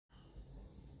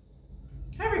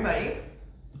everybody.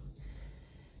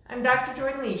 I'm Dr.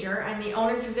 Joy Leasure. I'm the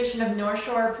owner and physician of North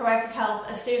Shore Proactive Health,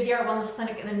 a state-of-the-art wellness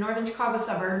clinic in the northern Chicago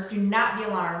suburbs. Do not be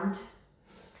alarmed.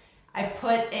 I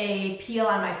put a peel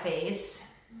on my face,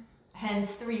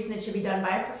 hence the reason it should be done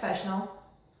by a professional.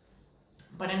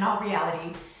 But in all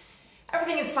reality,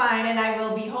 everything is fine and I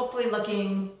will be hopefully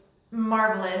looking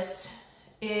marvelous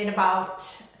in about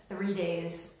 3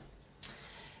 days.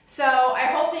 So I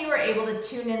hope that you were able to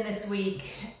tune in this week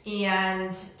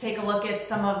and take a look at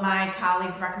some of my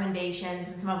colleagues' recommendations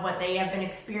and some of what they have been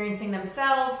experiencing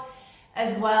themselves,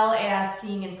 as well as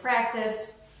seeing in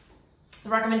practice, the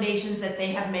recommendations that they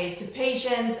have made to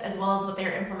patients, as well as what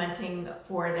they're implementing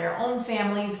for their own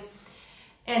families,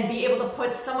 and be able to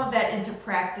put some of that into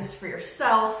practice for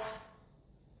yourself.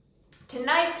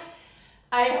 Tonight,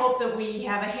 I hope that we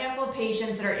have a handful of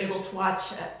patients that are able to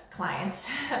watch,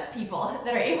 people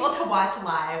that are able to watch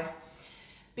live,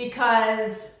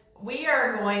 because we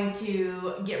are going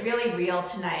to get really real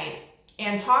tonight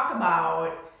and talk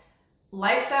about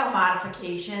lifestyle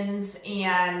modifications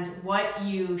and what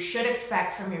you should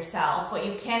expect from yourself, what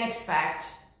you can expect,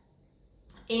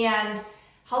 and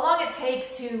how long it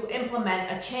takes to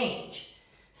implement a change.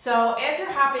 So as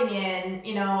you're hopping in,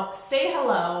 say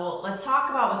hello, let's talk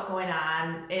about what's going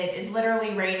on. It is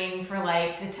literally raining for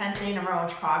like the 10th day in a row in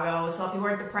Chicago. So if you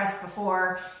weren't depressed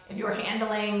before, if you were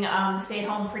handling stay at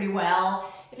home pretty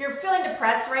well, if you're feeling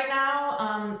depressed right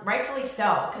now, rightfully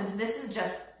so, because this is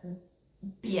just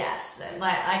BS.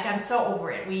 Like I'm so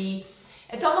over it.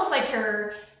 It's almost like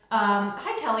you're,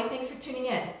 hi Kelly, thanks for tuning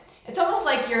in. It's almost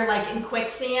like you're like in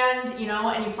quicksand,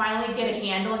 and you finally get a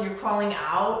handle and you're crawling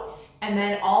out. And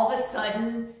then all of a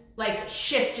sudden, like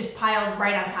shit's just piled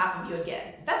right on top of you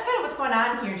again. That's kind of what's going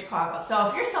on here in Chicago. So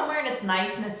if you're somewhere and it's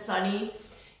nice and it's sunny,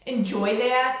 enjoy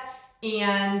that.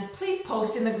 And please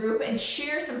post in the group and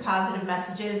share some positive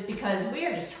messages, because we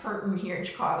are just hurting here in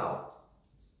Chicago.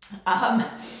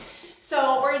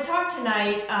 So we're going to talk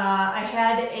tonight. I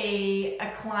had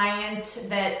a client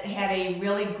that had a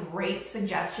really great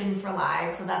suggestion for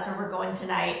live. So that's where we're going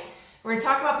tonight. We're going to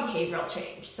talk about behavioral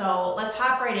change. So let's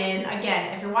hop right in.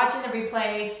 Again, if you're watching the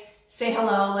replay, say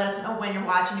hello. Let us know when you're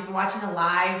watching. If you're watching the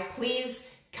live, please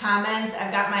comment.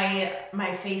 I've got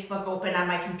my Facebook open on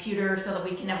my computer so that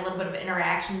we can have a little bit of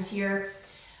interactions here.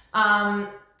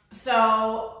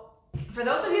 So for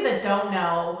those of you that don't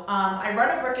know, I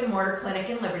run a brick and mortar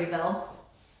clinic in Libertyville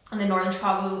in the northern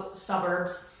Chicago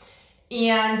suburbs.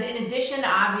 And in addition,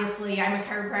 obviously, I'm a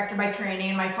chiropractor by training,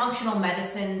 and my functional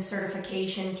medicine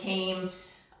certification came,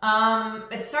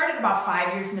 it started about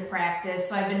 5 years into practice.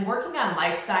 So I've been working on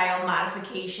lifestyle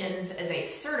modifications as a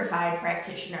certified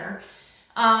practitioner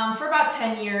for about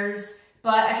 10 years.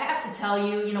 But I have to tell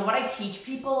you, what I teach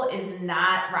people is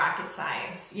not rocket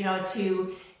science,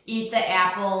 to eat the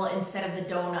apple instead of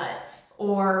the donut,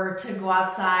 or to go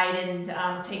outside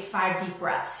and take 5 deep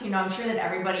breaths. I'm sure that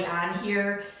everybody on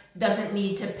here doesn't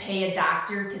need to pay a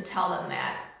doctor to tell them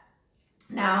that.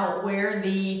 Now, where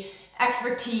the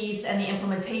expertise and the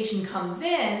implementation comes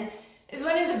in is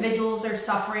when individuals are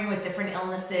suffering with different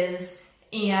illnesses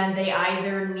and they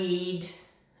either need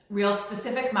real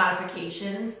specific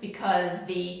modifications because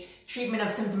the treatment of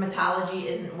symptomatology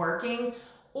isn't working,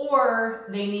 or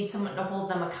they need someone to hold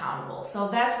them accountable. So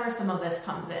that's where some of this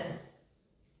comes in.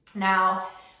 Now,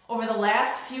 over the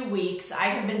last few weeks, I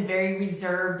have been very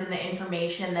reserved in the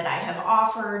information that I have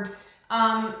offered.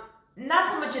 Not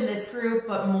so much in this group,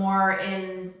 but more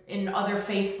in other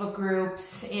Facebook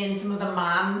groups, in some of the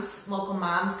local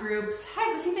moms groups.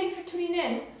 Hi Lizzie, thanks for tuning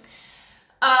in.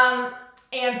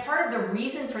 And part of the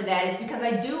reason for that is because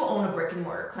I do own a brick and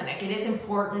mortar clinic. It is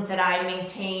important that I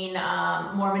maintain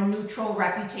more of a neutral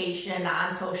reputation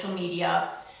on social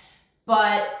media.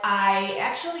 But I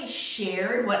actually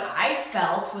shared what I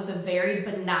felt was a very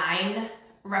benign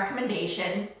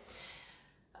recommendation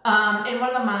in one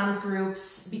of the moms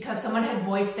groups, because someone had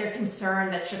voiced their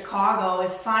concern that Chicago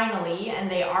is finally, and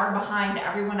they are behind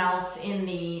everyone else in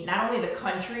not only the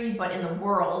country, but in the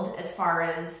world as far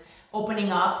as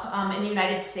opening up in the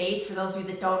United States. For those of you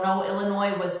that don't know,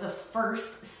 Illinois was the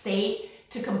first state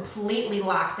to completely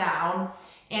lock down,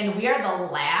 and we are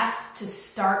the last to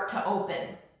start to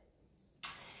open.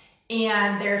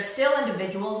 And there are still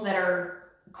individuals that are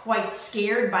quite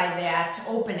scared by that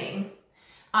opening.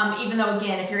 Even though,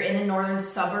 again, if you're in the northern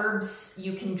suburbs,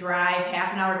 you can drive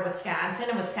half an hour to Wisconsin,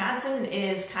 and Wisconsin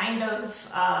is kind of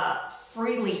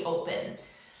freely open.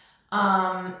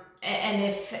 And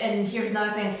here's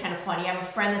another thing that's kind of funny. I have a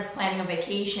friend that's planning a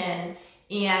vacation,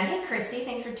 and hey, Christy,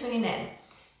 thanks for tuning in.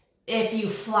 If you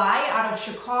fly out of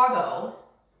Chicago,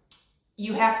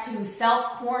 you have to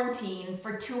self-quarantine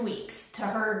for 2 weeks to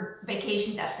her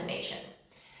vacation destination.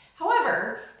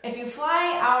 However, if you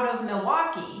fly out of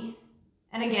Milwaukee,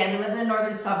 and again, we live in the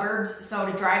northern suburbs, so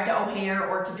to drive to O'Hare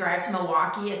or to drive to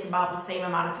Milwaukee, it's about the same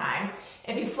amount of time.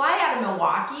 If you fly out of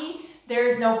Milwaukee,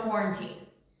 there's no quarantine.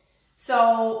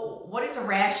 So what is the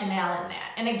rationale in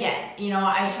that? And again, you know,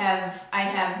 I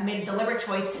have made a deliberate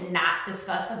choice to not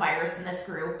discuss the virus in this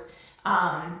group.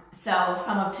 So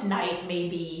some of tonight may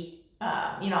be,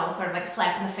 you know, sort of like a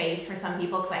slap in the face for some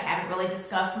people because I haven't really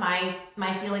discussed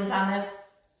my feelings on this.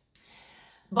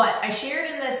 But I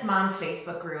shared in this mom's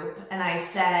Facebook group and I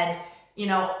said, you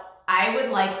know, I would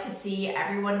like to see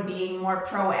everyone being more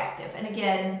proactive. And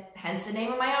again, hence the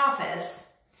name of my office.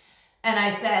 And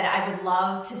I said, I would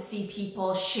love to see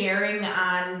people sharing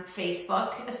on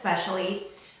Facebook, especially,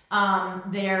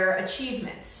 their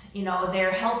achievements, you know,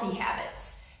 their healthy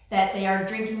habits, that they are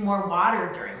drinking more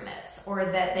water during this, or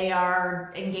that they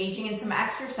are engaging in some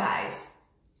exercise,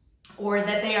 or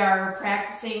that they are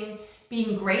practicing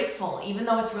being grateful, even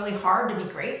though it's really hard to be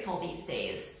grateful these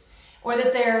days, or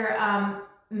that they're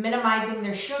minimizing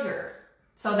their sugar.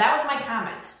 So that was my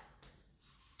comment.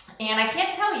 And I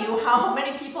can't tell you how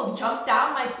many people jumped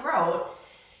down my throat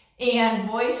and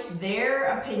voiced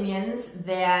their opinions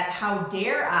that how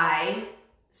dare I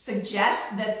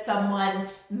suggest that someone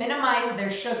minimize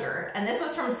their sugar. And this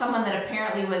was from someone that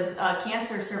apparently was a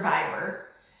cancer survivor.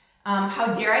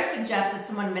 How dare I suggest that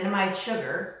someone minimize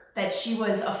sugar, that she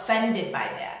was offended by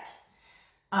that.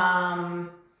 I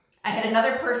had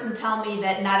another person tell me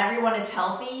that not everyone is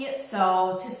healthy,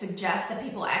 so to suggest that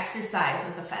people exercise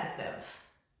was offensive.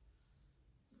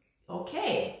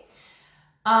 Okay.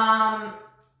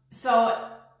 So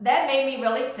that made me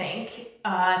really think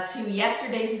to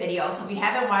yesterday's video. So if you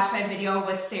haven't watched my video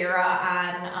with Sarah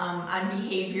on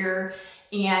behavior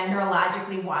and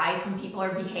neurologically why some people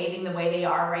are behaving the way they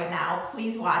are right now,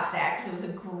 please watch that because it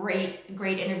was a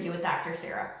great interview with Dr.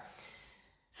 Sarah.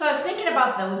 So I was thinking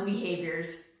about those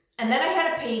behaviors. And then I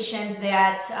had a patient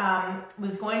that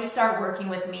was going to start working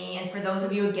with me. And for those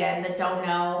of you, again, that don't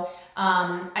know,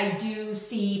 I do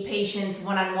see patients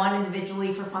one-on-one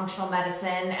individually for functional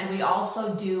medicine, and we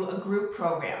also do a group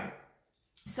program.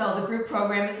 So the group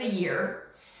program is a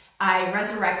year. I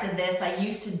resurrected this. I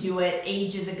used to do it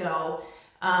ages ago.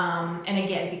 And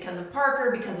again, because of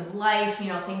Parker, because of life, you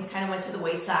know, things kind of went to the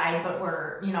wayside,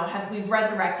 but we've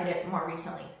resurrected it more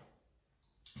recently.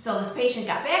 So this patient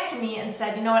got back to me and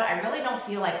said, you know what, I really don't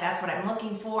feel like that's what I'm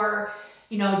looking for.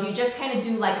 You know, do you just kind of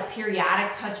do like a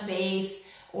periodic touch base,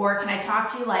 or can I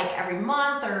talk to you like every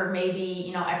month or maybe,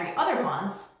 you know, every other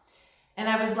month? And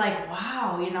I was like,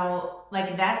 wow, you know,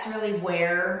 like that's really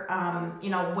where, you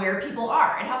know, where people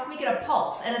are. It helps me get a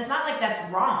pulse. And it's not like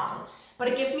that's wrong, but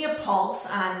it gives me a pulse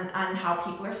on how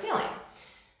people are feeling.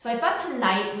 So I thought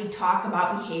tonight we'd talk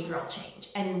about behavioral change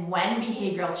and when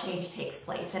behavioral change takes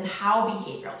place and how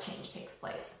behavioral change takes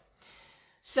place.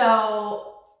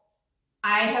 So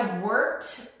I have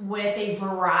worked with a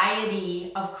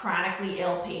variety of chronically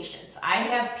ill patients. I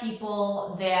have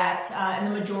people that, and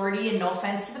the majority, and no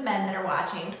offense to the men that are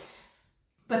watching,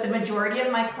 but the majority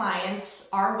of my clients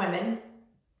are women.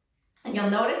 And you'll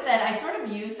notice that I sort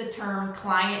of use the term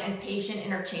client and patient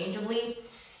interchangeably.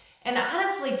 And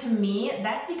honestly, to me,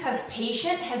 that's because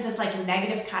patient has this like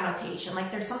negative connotation, like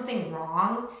there's something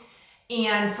wrong.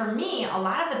 And for me, a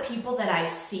lot of the people that I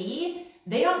see,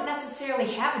 they don't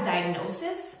necessarily have a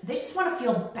diagnosis. They just want to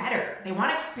feel better. They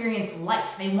want to experience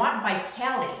life. They want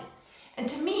vitality. And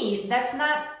to me, that's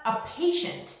not a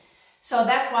patient. So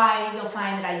that's why you'll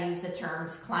find that I use the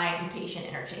terms client and patient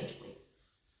interchangeably.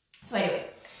 So anyway,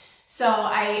 so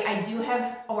I do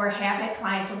have or have had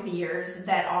clients over the years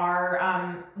that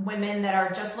are women that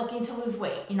are just looking to lose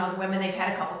weight. You know, the women, they've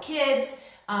had a couple kids,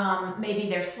 maybe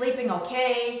they're sleeping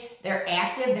okay, they're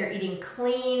active, they're eating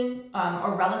clean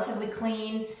or relatively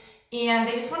clean, and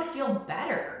they just want to feel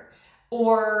better.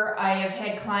 Or I have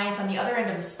had clients on the other end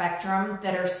of the spectrum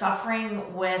that are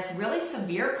suffering with really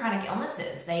severe chronic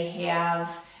illnesses. They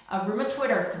have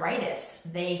rheumatoid arthritis,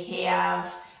 they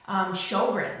have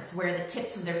Sjogren's, where the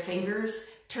tips of their fingers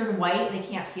turn white, they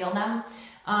can't feel them,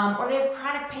 or they have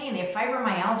chronic pain, they have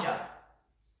fibromyalgia.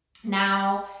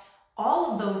 Now,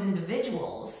 all of those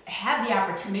individuals have the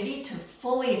opportunity to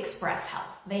fully express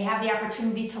health. They have the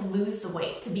opportunity to lose the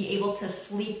weight, to be able to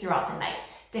sleep throughout the night,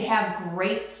 to have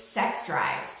great sex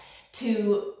drives,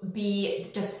 to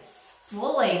be just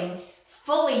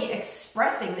fully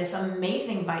expressing this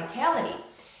amazing vitality.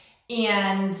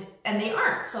 And they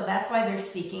aren't. So that's why they're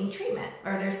seeking treatment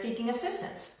or they're seeking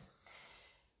assistance.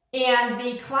 And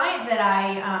the client that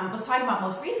I was talking about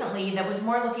most recently that was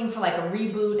more looking for like a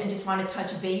reboot and just wanted to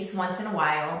touch base once in a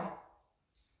while,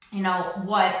 you know,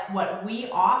 what we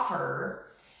offer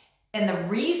and the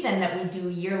reason that we do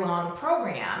year-long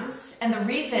programs, and the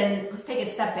reason, let's take a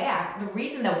step back, the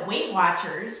reason that Weight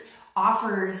Watchers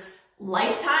offers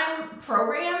lifetime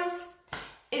programs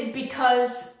is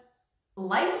because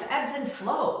life ebbs and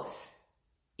flows,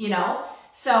 you know?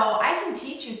 So I can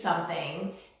teach you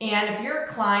something, and if you're a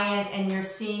client and you're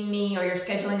seeing me or you're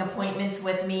scheduling appointments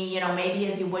with me, you know, maybe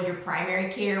as you would your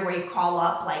primary care where you call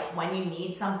up like when you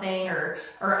need something, or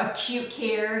acute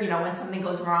care, you know, when something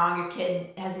goes wrong, your kid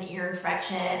has an ear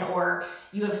infection or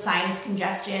you have sinus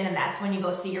congestion and that's when you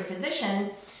go see your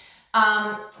physician.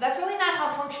 That's really not how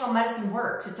functional medicine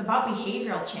works. It's about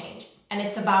behavioral change, and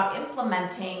it's about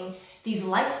implementing these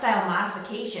lifestyle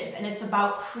modifications, and it's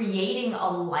about creating a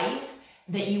life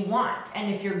that you want.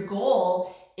 And if your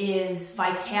goal is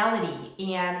vitality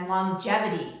and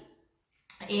longevity,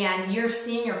 and you're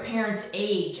seeing your parents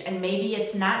age and maybe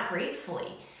it's not gracefully,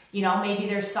 you know, maybe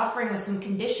they're suffering with some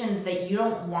conditions that you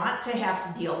don't want to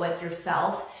have to deal with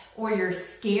yourself or you're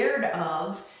scared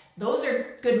of, those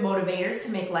are good motivators to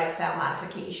make lifestyle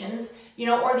modifications, you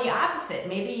know. Or the opposite,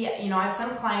 maybe, you know, I have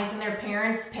some clients and their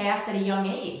parents passed at a young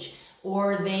age,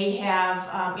 or they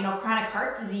have, you know, chronic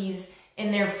heart disease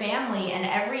in their family, and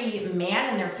every man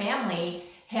in their family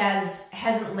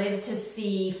hasn't lived to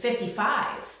see 55.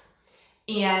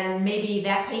 And maybe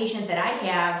that patient that I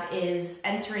have is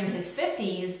entering his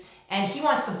 50s and he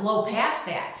wants to blow past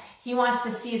that. He wants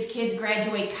to see his kids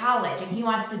graduate college, and he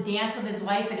wants to dance with his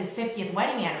wife at his 50th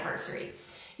wedding anniversary.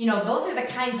 You know, those are the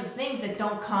kinds of things that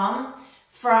don't come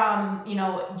from, you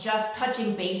know, just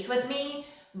touching base with me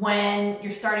when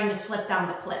you're starting to slip down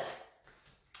the cliff.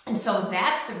 And so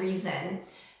that's the reason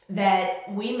that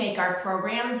we make our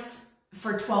programs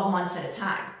for 12 months at a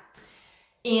time.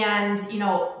 And, you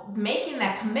know, making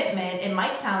that commitment, it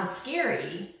might sound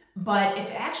scary, but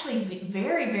it's actually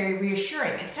very, very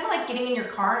reassuring. It's kind of like getting in your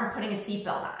car and putting a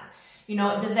seatbelt on. You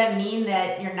know, does that mean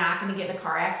that you're not going to get in a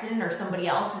car accident, or somebody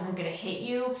else isn't going to hit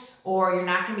you, or you're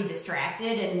not going to be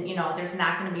distracted and, you know, there's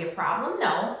not going to be a problem?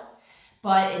 No.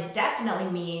 But it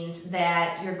definitely means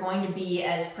that you're going to be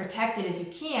as protected as you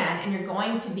can, and you're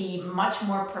going to be much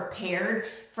more prepared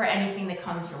for anything that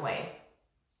comes your way.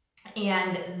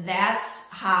 And that's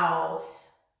how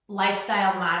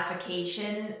lifestyle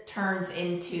modification turns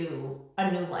into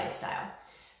a new lifestyle.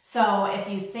 So if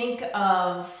you think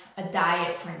of a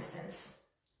diet, for instance,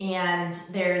 and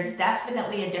there's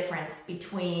definitely a difference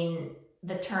between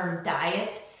the term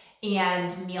diet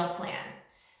and meal plan.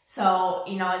 So,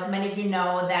 you know, as many of you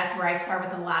know, that's where I start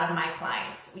with a lot of my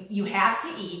clients. You have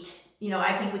to eat. You know,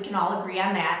 I think we can all agree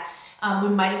on that. We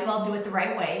might as well do it the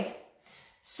right way.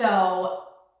 So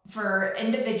for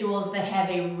individuals that have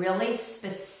a really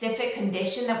specific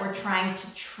condition that we're trying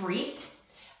to treat,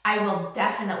 I will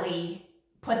definitely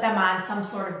put them on some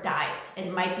sort of diet.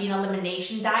 It might be an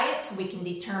elimination diet, so we can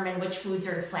determine which foods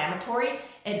are inflammatory.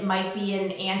 It might be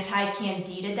an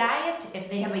anti-candida diet. If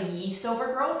they have a yeast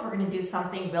overgrowth, we're going to do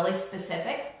something really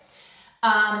specific.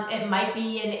 It might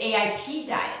be an AIP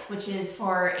diet, which is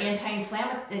for an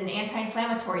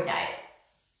anti-inflammatory diet.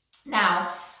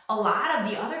 Now, a lot of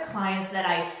the other clients that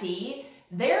I see,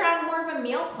 they're on more of a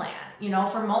meal plan. You know,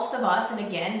 for most of us, and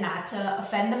again, not to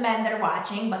offend the men that are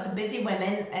watching, but the busy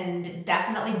women and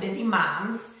definitely busy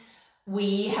moms,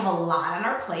 we have a lot on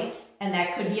our plate, and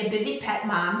that could be a busy pet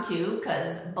mom too,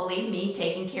 because believe me,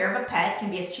 taking care of a pet can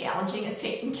be as challenging as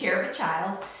taking care of a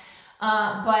child.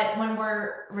 But when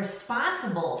we're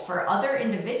responsible for other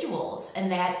individuals,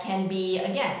 and that can be,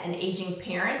 again, an aging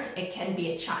parent, it can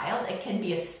be a child, it can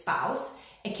be a spouse,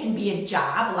 it can be a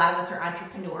job. A lot of us are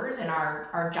entrepreneurs, and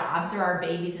our jobs are our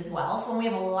babies as well. So when we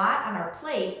have a lot on our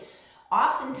plate,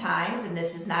 oftentimes, and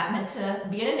this is not meant to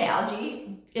be an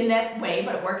analogy in that way,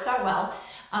 but it works out well,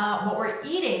 what we're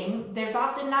eating, there's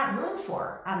often not room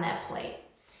for on that plate.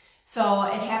 So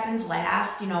it happens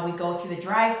last, you know, we go through the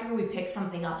drive-through, we pick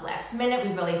something up last minute,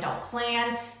 we really don't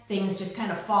plan, things just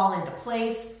kind of fall into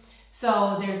place.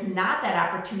 So there's not that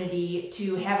opportunity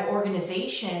to have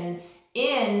organization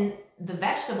in the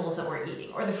vegetables that we're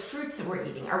eating or the fruits that we're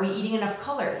eating. Are we eating enough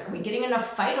colors? Are we getting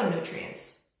enough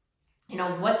phytonutrients? You know,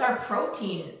 what's our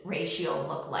protein ratio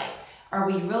look like? Are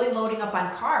we really loading up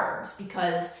on carbs?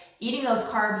 Because eating those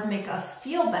carbs make us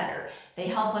feel better. They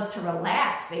help us to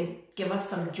relax. They give us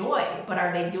some joy. But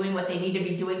are they doing what they need to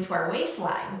be doing to our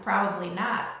waistline? Probably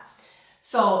not.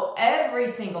 So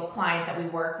every single client that we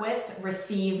work with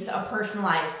receives a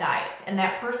personalized diet. And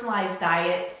that personalized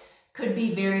diet Could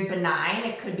be very benign.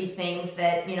 It could be things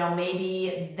that,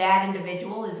 maybe that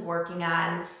individual is working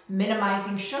on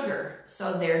minimizing sugar,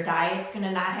 so their diet's going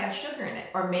to not have sugar in it.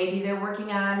 Or maybe they're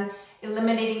working on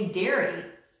eliminating dairy,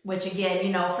 which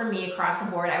again, for me across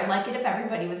the board, I would like it if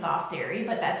everybody was off dairy,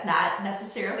 but that's not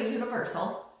necessarily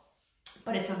universal.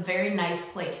 But it's a very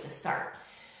nice place to start.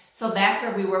 So that's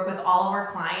where we work with all of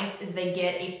our clients, is they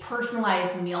get a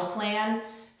personalized meal plan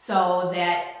so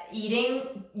that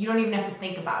eating, you don't even have to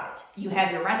think about it. You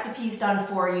have your recipes done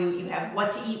for you. You have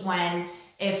what to eat when.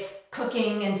 If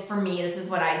cooking, and for me, this is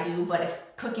what I do, but if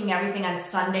cooking everything on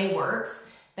Sunday works,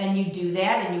 then you do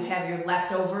that and you have your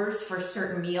leftovers for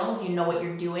certain meals. You know what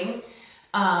you're doing.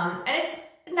 And it's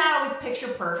not always picture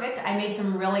perfect. I made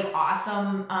some really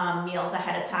awesome meals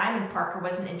ahead of time, and Parker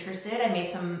wasn't interested. I made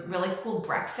some really cool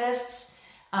breakfasts.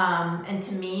 And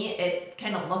to me, it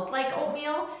kind of looked like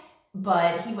oatmeal,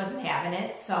 but he wasn't having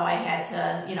it. So I had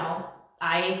to,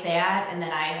 I ate that, and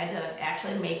then I had to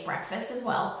actually make breakfast as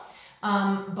well.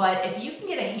 But if you can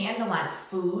get a handle on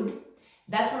food,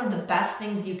 that's one of the best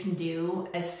things you can do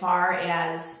as far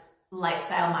as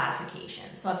lifestyle modification.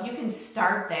 So if you can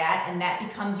start that and that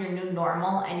becomes your new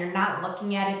normal, and you're not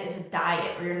looking at it as a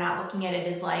diet, or you're not looking at it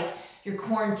as like your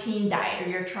quarantine diet, or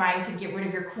you're trying to get rid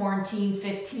of your quarantine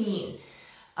 15,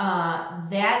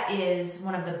 that is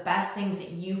one of the best things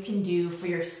that you can do for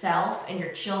yourself and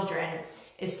your children,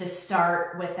 is to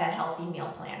start with that healthy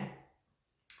meal plan.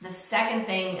 The second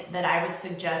thing that I would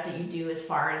suggest that you do as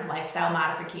far as lifestyle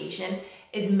modification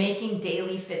is making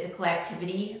daily physical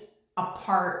activity a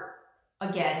part,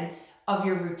 again, of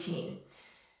your routine.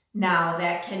 Now,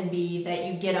 that can be that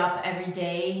you get up every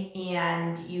day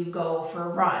and you go for a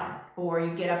run, or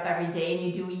you get up every day and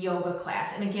you do a yoga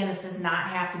class. And again, this does not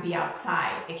have to be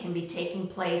outside. It can be taking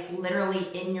place literally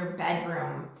in your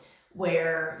bedroom,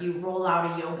 where you roll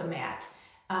out a yoga mat.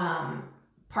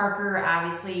 Parker,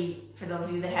 obviously, for those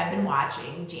of you that have been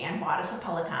watching, Jan bought us a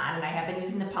Peloton, and I have been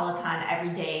using the Peloton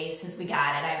every day since we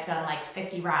got it. I've done like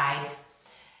 50 rides.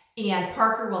 And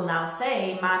Parker will now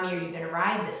say, "Mommy, are you going to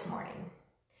ride this morning?"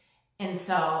 And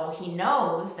so he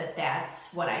knows that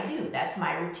that's what I do. That's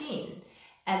my routine.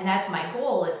 And that's my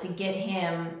goal, is to get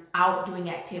him out doing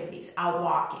activities, out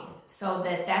walking, so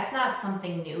that that's not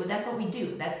something new. That's what we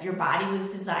do. That's, your body was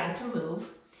designed to move.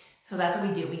 So that's what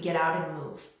we do. We get out and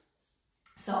move.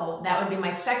 So that would be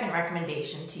my second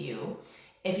recommendation to you.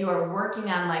 If you are working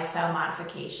on lifestyle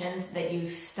modifications, that you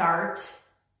start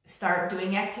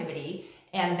doing activity,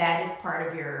 and that is part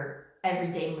of your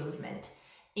everyday movement.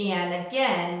 And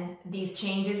again, these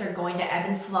changes are going to ebb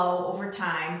and flow over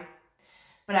time.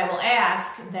 But I will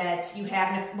ask that you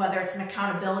have, whether it's an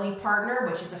accountability partner,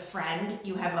 which is a friend,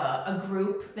 you have a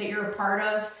group that you're a part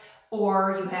of,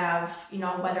 or you have,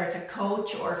 whether it's a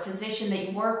coach or a physician that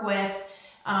you work with,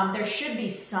 there should be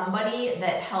somebody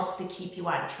that helps to keep you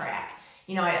on track.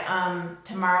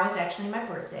 Tomorrow is actually my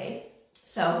birthday,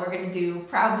 so we're going to do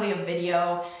probably a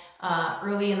video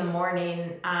early in the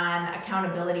morning on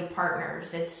accountability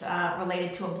partners. It's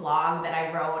related to a blog that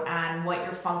I wrote on what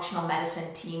your functional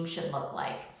medicine team should look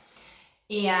like.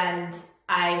 And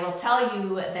I will tell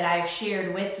you that I've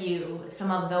shared with you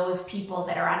some of those people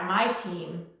that are on my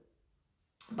team,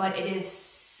 but it is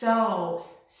so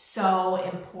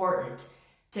important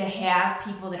to have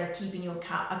people that are keeping you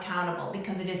accountable,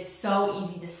 because it is so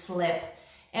easy to slip.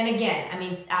 And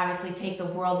again, obviously take the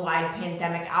worldwide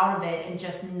pandemic out of it and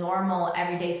just normal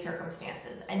everyday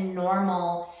circumstances and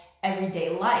normal everyday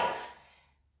life.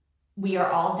 We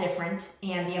are all different,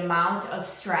 and the amount of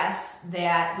stress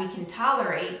that we can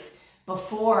tolerate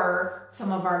before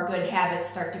some of our good habits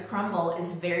start to crumble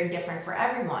is very different for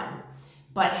everyone.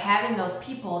 But having those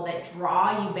people that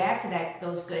draw you back to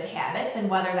those good habits, and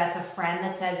whether that's a friend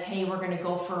that says, "Hey, we're going to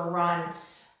go for a run,"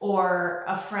 or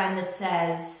a friend that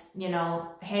says,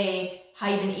 "Hey, how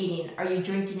you been eating? Are you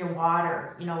drinking your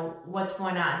water? What's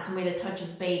going on?" Somebody that touches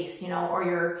base, or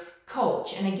your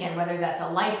coach. And again, whether that's a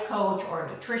life coach or a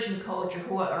nutrition coach,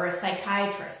 or a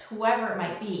psychiatrist, whoever it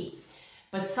might be,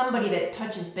 but somebody that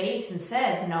touches base and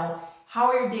says, "How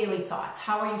are your daily thoughts?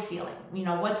 How are you feeling?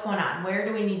 What's going on? Where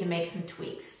do we need to make some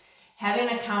tweaks?" Having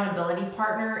an accountability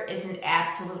partner is an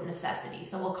absolute necessity.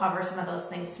 So we'll cover some of those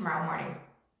things tomorrow morning.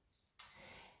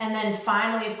 And then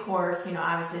finally, of course,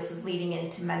 obviously this was leading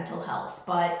into mental health,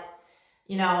 but,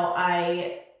 we don't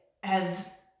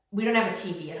have a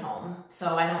TV at home,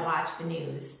 so I don't watch the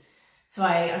news. So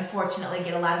I unfortunately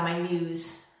get a lot of my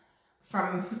news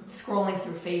from scrolling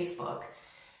through Facebook.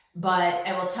 But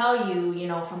I will tell you,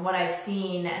 from what I've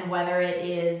seen, and whether it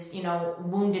is,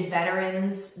 wounded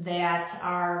veterans that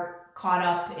are caught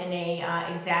up in a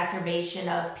exacerbation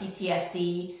of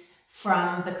PTSD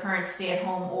from the current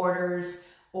stay-at-home orders,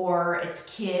 or it's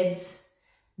kids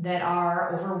that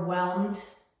are overwhelmed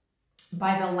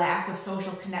by the lack of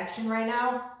social connection right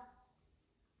now.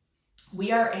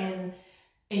 We are in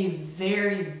a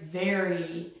very,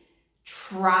 very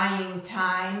trying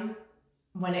time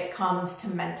when it comes to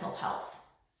mental health.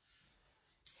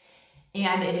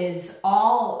 And it is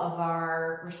all of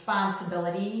our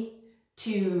responsibility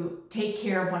to take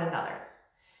care of one another.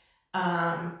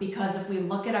 Because if we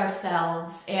look at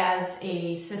ourselves as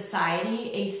a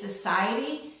society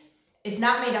is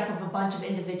not made up of a bunch of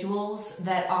individuals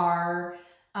that are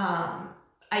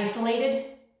isolated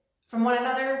from one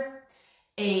another.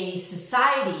 A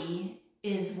society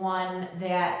is one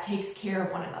that takes care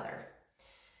of one another.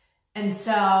 And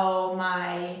so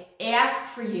my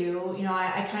ask for you,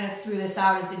 I kind of threw this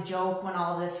out as a joke when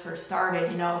all of this first started,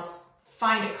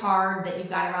 find a card that you've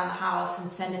got around the house and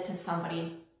send it to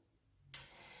somebody.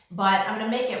 But I'm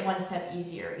going to make it one step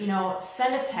easier.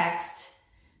 Send a text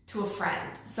to a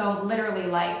friend. So literally,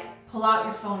 like, pull out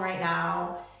your phone right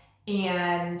now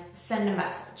and send a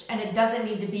message. And it doesn't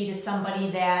need to be to somebody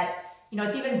that,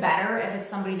 it's even better if it's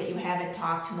somebody that you haven't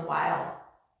talked to in a while,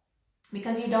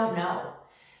 because you don't know.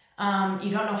 You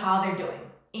don't know how they're doing.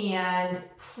 And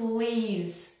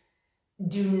please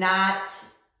do not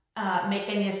make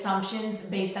any assumptions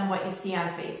based on what you see on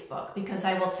Facebook, because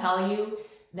I will tell you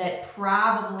that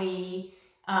probably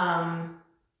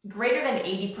greater than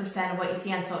 80% of what you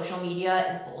see on social media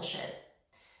is bullshit.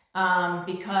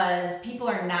 Because people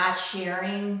are not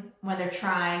sharing when they're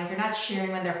trying. They're not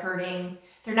sharing when they're hurting.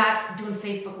 They're not doing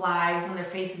Facebook Lives when their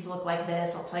faces look like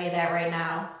this. I'll tell you that right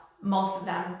now. Most of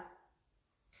them.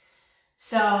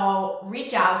 So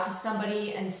reach out to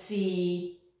somebody and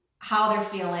see how they're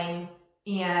feeling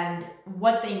and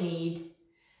what they need.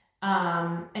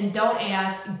 And don't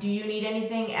ask, do you need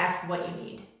anything? Ask what you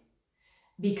need.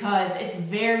 Because it's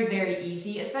very, very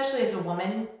easy, especially as a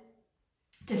woman,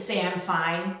 to say I'm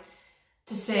fine,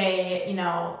 to say,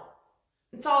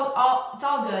 it's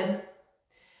all good.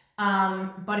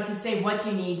 But if you say, what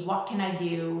do you need? What can I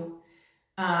do?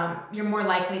 You're more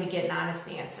likely to get an honest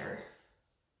answer.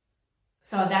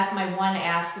 So that's my one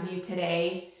ask of you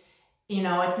today.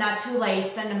 It's not too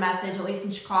late. Send a message. At least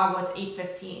in Chicago, it's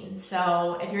 8:15.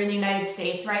 So if you're in the United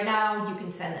States right now, you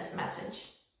can send this message.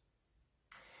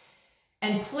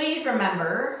 And please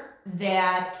remember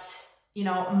that,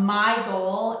 my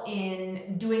goal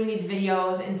in doing these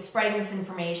videos and spreading this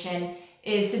information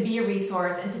is to be a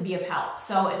resource and to be of help.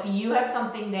 So if you have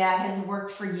something that has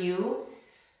worked for you,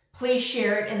 please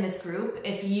share it in this group.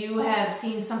 If you have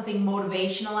seen something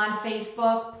motivational on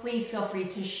Facebook, please feel free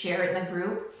to share it in the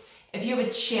group. If you have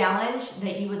a challenge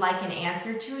that you would like an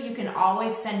answer to, you can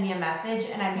always send me a message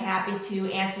and I'm happy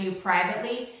to answer you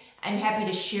privately. I'm happy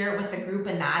to share it with the group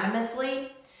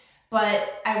anonymously.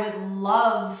 But I would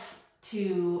love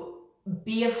to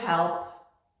be of help.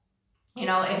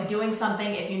 If doing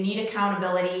something, if you need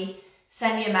accountability,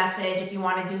 send me a message. If you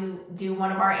want to do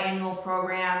one of our annual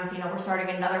programs, we're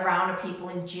starting another round of people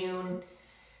in June.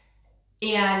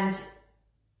 And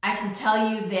I can tell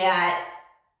you that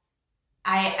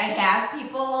I have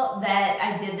people that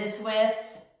I did this with,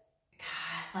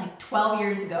 like 12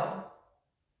 years ago.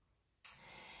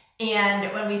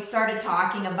 And when we started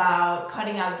talking about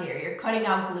cutting out dairy or cutting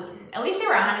out gluten, at least they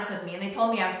were honest with me and they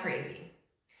told me I was crazy.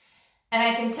 And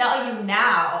I can tell you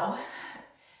now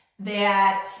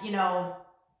that,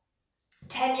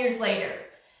 10 years later,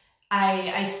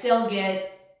 I still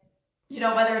get,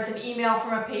 whether it's an email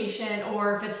from a patient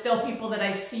or if it's still people that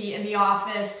I see in the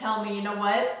office tell me,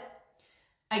 what?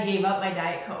 I gave up my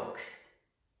Diet Coke.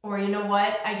 Or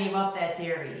what? I gave up that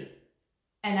dairy.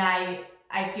 And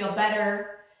I feel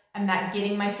better. I'm not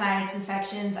getting my sinus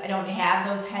infections. I don't have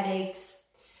those headaches.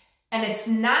 And it's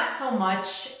not so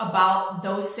much about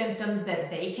those symptoms that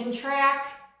they can track,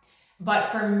 but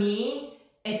for me,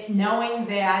 it's knowing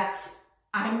that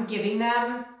I'm giving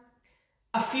them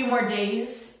a few more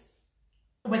days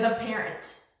with a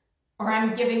parent, or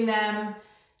I'm giving them,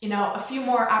 a few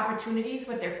more opportunities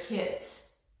with their kids.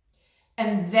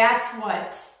 And that's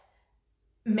what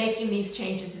making these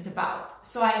changes is about.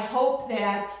 So I hope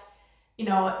that,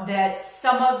 that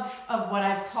some of what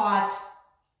I've taught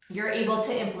you're able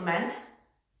to implement.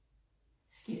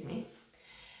 Excuse me.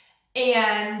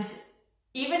 And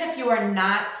even if you are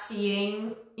not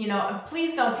seeing,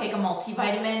 please don't take a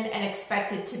multivitamin and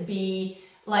expect it to be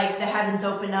like the heavens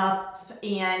open up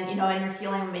and, and you're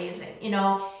feeling amazing.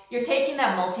 You're taking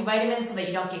that multivitamin so that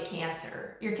you don't get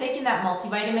cancer. You're taking that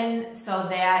multivitamin so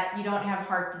that you don't have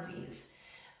heart disease.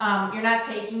 You're not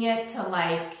taking it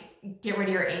to get rid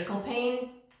of your ankle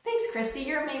pain. Thanks, Christy.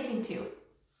 You're amazing too.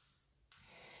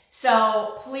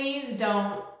 So please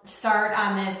don't start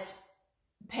on this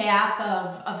path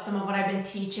of some of what I've been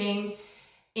teaching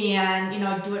and,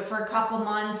 do it for a couple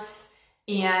months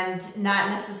and not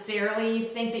necessarily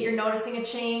think that you're noticing a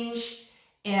change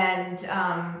and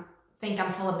think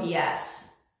I'm full of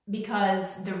BS,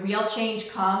 because the real change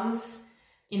comes,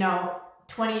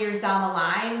 20 years down the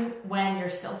line when you're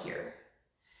still here.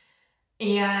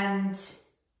 And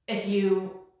if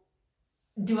you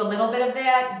do a little bit of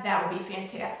that, that would be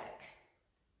fantastic.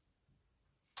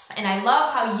 And I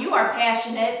love how you are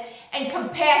passionate and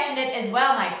compassionate as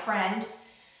well, my friend.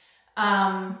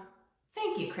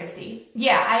 Thank you, Christy.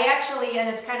 Yeah, I actually, and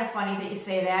it's kind of funny that you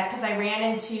say that, because I ran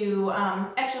into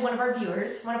actually one of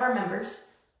our members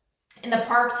in the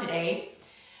park today,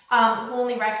 who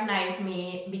only recognized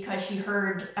me because she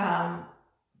heard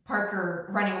Parker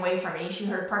running away from me. She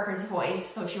heard Parker's voice,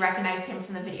 so she recognized him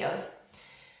from the videos.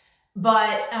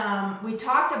 But we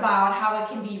talked about how it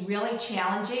can be really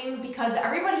challenging because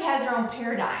everybody has their own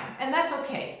paradigm, and that's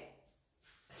okay.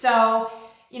 So,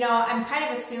 I'm kind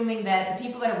of assuming that the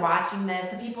people that are watching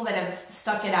this, the people that have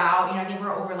stuck it out, I think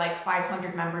we're over like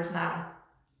 500 members now,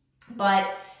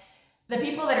 but the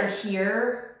people that are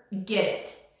here get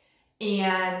it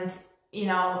and,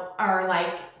 are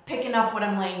like picking up what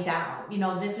I'm laying down.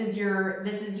 This is your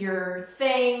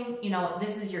thing,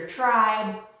 this is your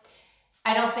tribe.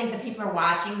 I don't think that people are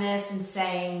watching this and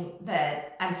saying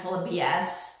that I'm full of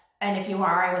BS. And if you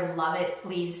are, I would love it.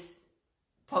 Please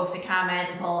post a comment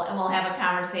and we'll have a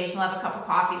conversation. We'll have a cup of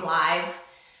coffee live.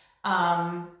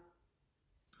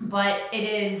 But it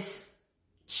is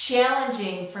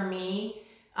challenging for me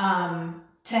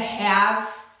to have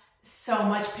so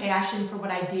much passion for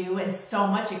what I do and so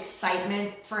much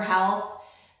excitement for health,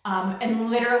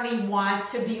 and literally want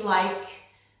to be like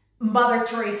Mother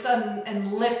Teresa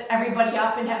and lift everybody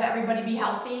up and have everybody be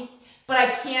healthy. But I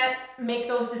can't make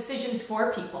those decisions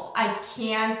for people. I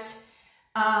can't,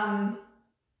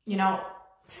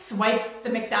 swipe the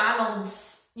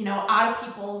McDonald's, out of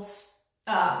people's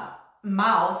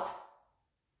mouth.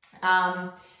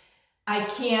 I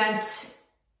can't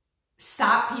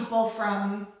stop people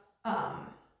from,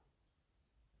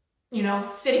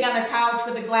 sitting on their couch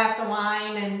with a glass of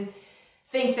wine and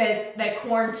think that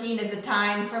quarantine is a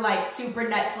time for like super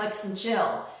Netflix and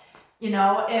chill.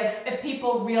 If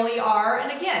people really are,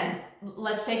 and again,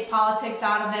 let's take politics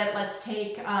out of it. Let's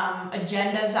take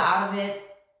agendas out of it.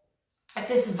 If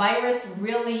this virus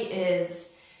really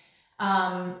is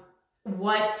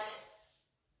what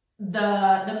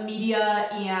the media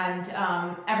and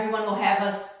everyone will have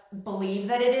us believe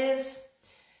that it is,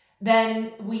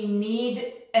 then we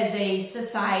need, as a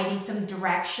society, some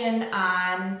direction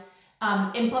on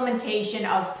implementation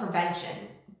of prevention.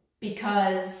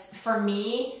 Because for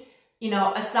me,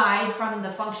 aside from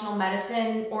the functional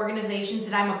medicine organizations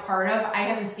that I'm a part of, I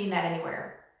haven't seen that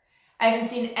anywhere. I haven't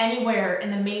seen anywhere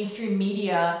in the mainstream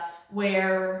media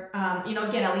where,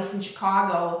 again, at least in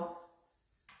Chicago,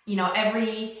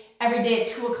 every day at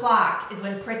 2:00 is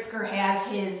when Pritzker has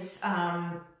his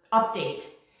update.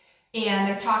 And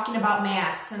they're talking about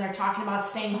masks, and they're talking about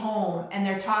staying home, and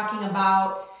they're talking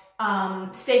about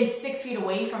staying 6 feet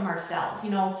away from ourselves.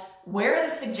 Where are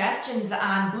the suggestions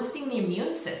on boosting the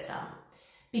immune system?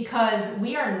 Because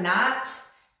we are not,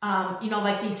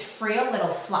 like these frail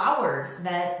little flowers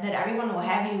that everyone will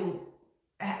have you,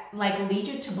 lead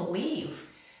you to believe.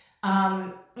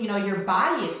 Your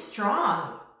body is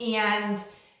strong, and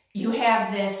you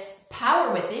have this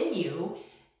power within you,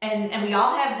 and we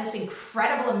all have this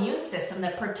incredible immune system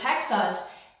that protects us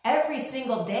every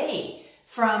single day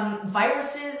from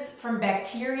viruses, from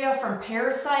bacteria, from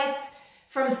parasites,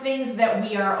 from things that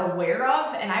we are aware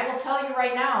of. And I will tell you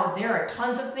right now, there are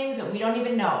tons of things that we don't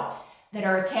even know that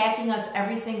are attacking us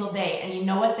every single day. And you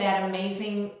know what that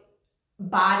amazing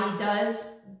body does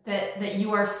that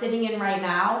you are sitting in right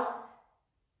now?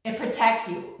 It protects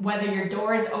you, whether your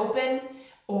door is open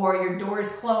or your door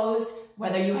is closed,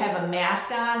 whether you have a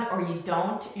mask on or you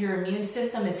don't, your immune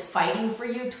system is fighting for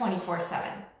you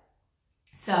 24/7.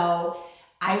 So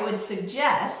I would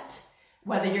suggest,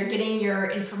 whether you're getting your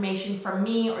information from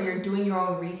me or you're doing your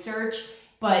own research,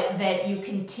 but that you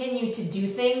continue to do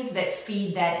things that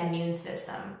feed that immune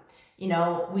system.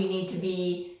 We need to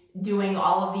be doing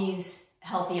all of these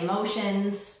healthy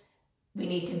emotions. We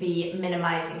need to be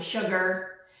minimizing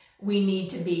sugar. We need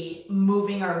to be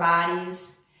moving our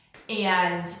bodies.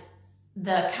 And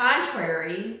the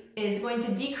contrary is going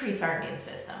to decrease our immune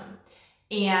system.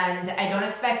 And I don't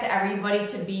expect everybody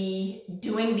to be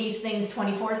doing these things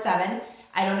 24/7.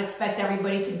 I don't expect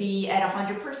everybody to be at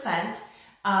 100%.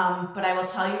 But I will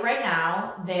tell you right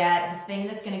now that the thing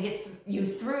that's going to get you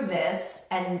through this,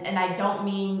 and I don't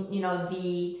mean, you know,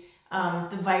 the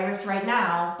virus right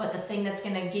now, but the thing that's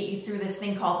going to get you through this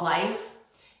thing called life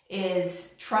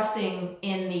is trusting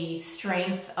in the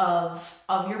strength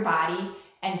of your body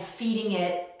and feeding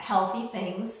it healthy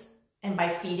things. And by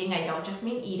feeding, I don't just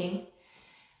mean eating.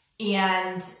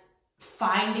 And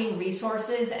finding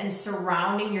resources and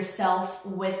surrounding yourself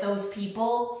with those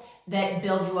people that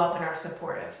build you up and are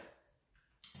supportive.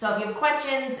 So if you have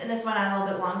questions, and this went on a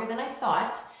little bit longer than I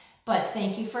thought, but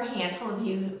thank you for a handful of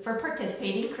you for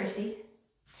participating, Christy.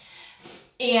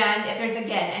 And if there's,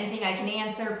 again, anything I can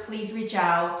answer, please reach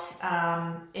out.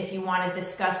 If you want to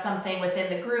discuss something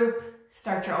within the group,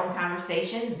 start your own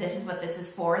conversation. This is what this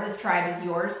is for. This tribe is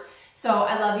yours. So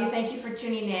I love you. Thank you for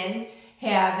tuning in.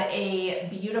 Have a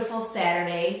beautiful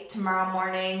Saturday. Tomorrow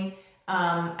morning,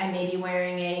 I may be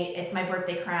wearing it's my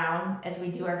birthday crown as we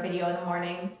do our video in the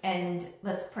morning. And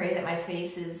let's pray that my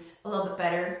face is a little bit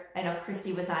better. I know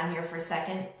Christy was on here for a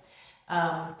second.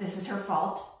 This is her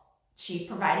fault. She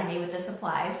provided me with the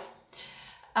supplies.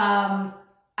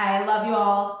 I love you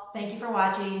all. Thank you for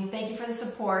watching. Thank you for the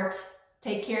support.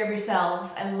 Take care of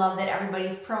yourselves. I love that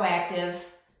everybody's proactive.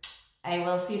 I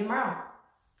will see you tomorrow.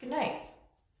 Good night.